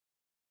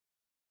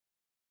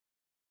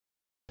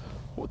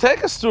Well,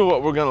 take us through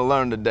what we're going to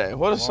learn today.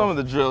 What are some of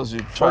the drills you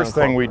try? First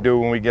thing we do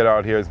when we get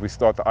out here is we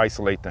start to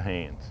isolate the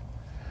hands.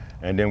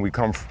 And then we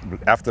come,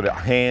 after the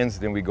hands,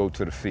 then we go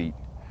to the feet.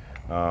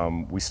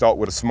 We start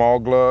with a small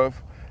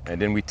glove,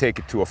 and then we take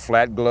it to a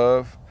flat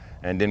glove,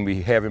 and then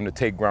we have him to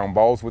take ground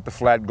balls with the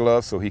flat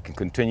glove so he can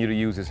continue to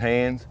use his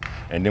hands,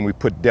 and then we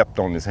put depth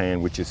on his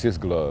hand, which is his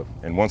glove.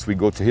 And once we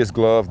go to his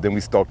glove, then we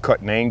start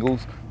cutting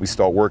angles, we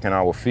start working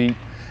our feet,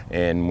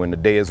 and when the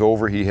day is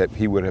over,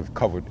 he would have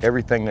covered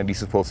everything that he's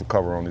supposed to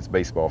cover on this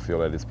baseball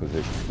field at his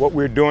position. What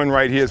we're doing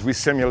right here is we're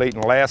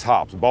simulating last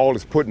hops. The ball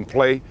is put in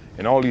play,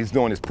 and all he's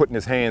doing is putting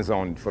his hands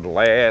on for the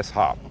last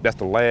hop. That's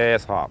the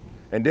last hop.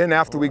 And then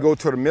after we go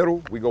to the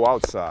middle, we go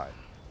outside.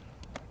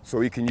 So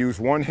he can use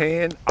one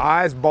hand,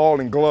 eyes, ball,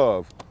 and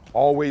glove,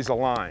 always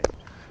aligned.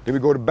 Then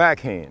we go to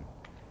backhand.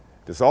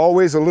 There's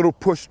always a little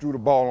push through the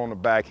ball on the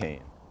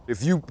backhand.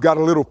 If you got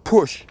a little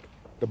push,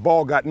 the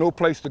ball got no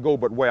place to go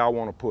but where I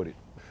want to put it.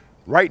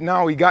 Right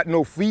now, he got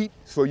no feet,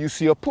 so you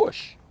see a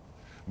push.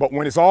 But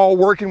when it's all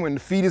working, when the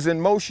feet is in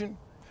motion,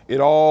 it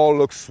all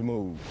looks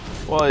smooth.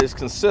 Well, it's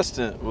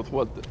consistent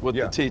with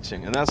the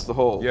teaching, and that's the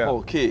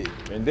whole key.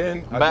 And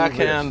then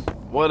backhand,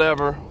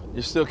 whatever,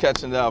 you're still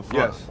catching it out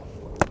front. Yes.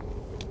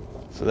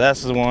 So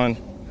that's the one.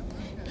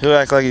 He'll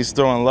act like he's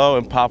throwing low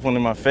and pop one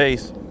in my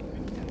face.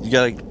 You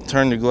gotta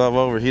turn the glove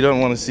over. He doesn't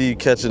want to see you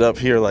catch it up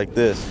here like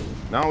this.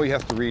 Now we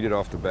have to read it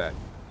off the back.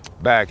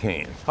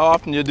 Backhand. How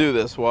often you do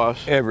this,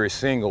 Wash? Every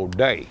single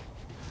day.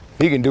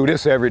 He can do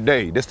this every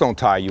day. This don't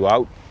tire you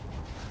out.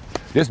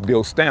 This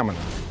builds stamina.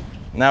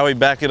 Now we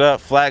back it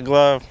up, flat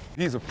glove.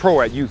 He's a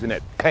pro at using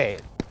that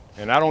pad.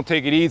 And I don't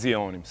take it easy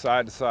on him,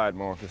 side to side,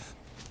 Marcus.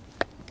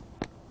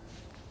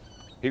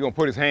 He gonna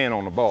put his hand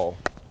on the ball.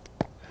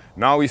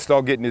 Now we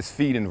start getting his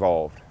feet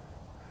involved.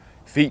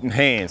 Feet and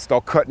hands,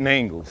 start cutting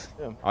angles.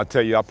 Yeah. I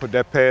tell you, I put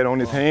that pad on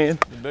his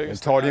hand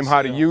and taught him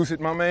how to use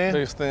it, my man.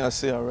 Biggest thing I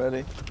see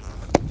already.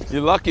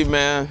 You're lucky,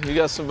 man. You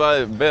got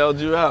somebody that bailed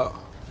you out.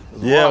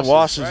 Yeah,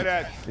 Wash is.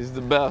 He's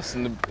the best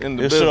in the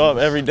business. He'll show up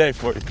every day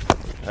for you.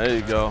 There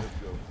you go.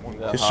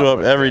 He'll show up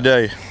every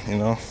day, you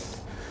know.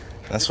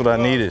 That's what I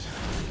needed.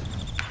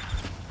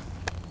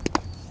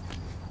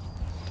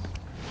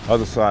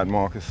 Other side,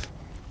 Marcus.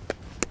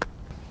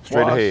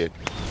 Straight ahead.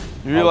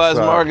 You realize,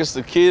 Marcus,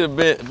 the key to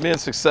being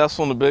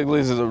successful in the big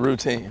leagues is a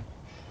routine.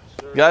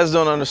 Guys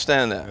don't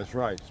understand that. That's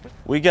right.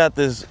 We got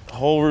this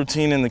whole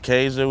routine in the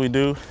cage that we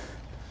do.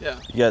 Yeah.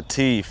 You got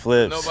tee,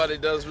 flips. Nobody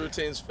does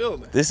routines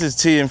fielding. This is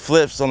tee and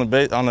flips on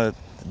the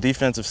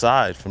defensive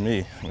side for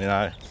me. I mean,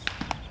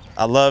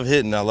 I love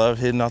hitting. I love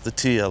hitting off the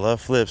tee. I love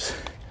flips.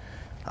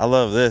 I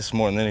love this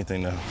more than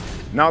anything, though.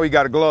 Now he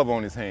got a glove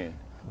on his hand.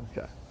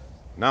 Okay.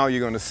 Now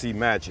you're going to see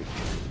magic.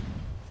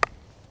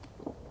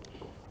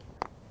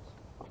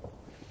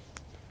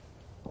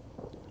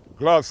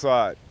 Glove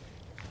side.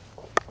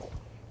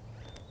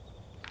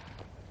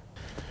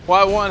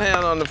 Why one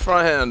hand on the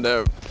front hand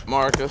there,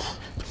 Marcus?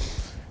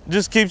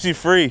 Just keeps you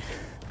free.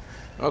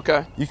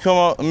 Okay. You come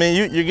up, I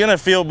mean, you're gonna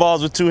field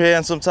balls with two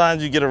hands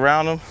sometimes, you get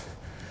around them.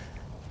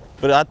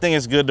 But I think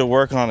it's good to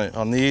work on it,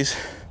 on these.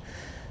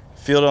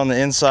 Field on the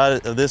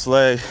inside of this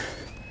leg,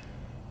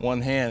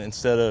 one hand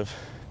instead of,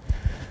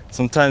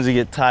 sometimes you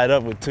get tied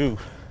up with two.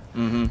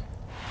 Mm-hmm.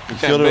 You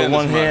field it with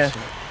one hand,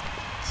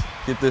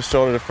 get this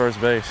shoulder to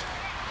first base.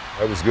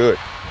 That was good.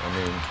 I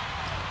mean,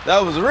 that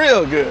was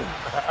real good.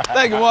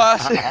 Thank you,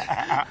 Wash.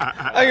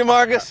 Thank you,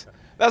 Marcus.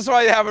 That's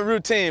why you have a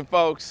routine,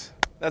 folks.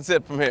 That's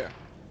it from here.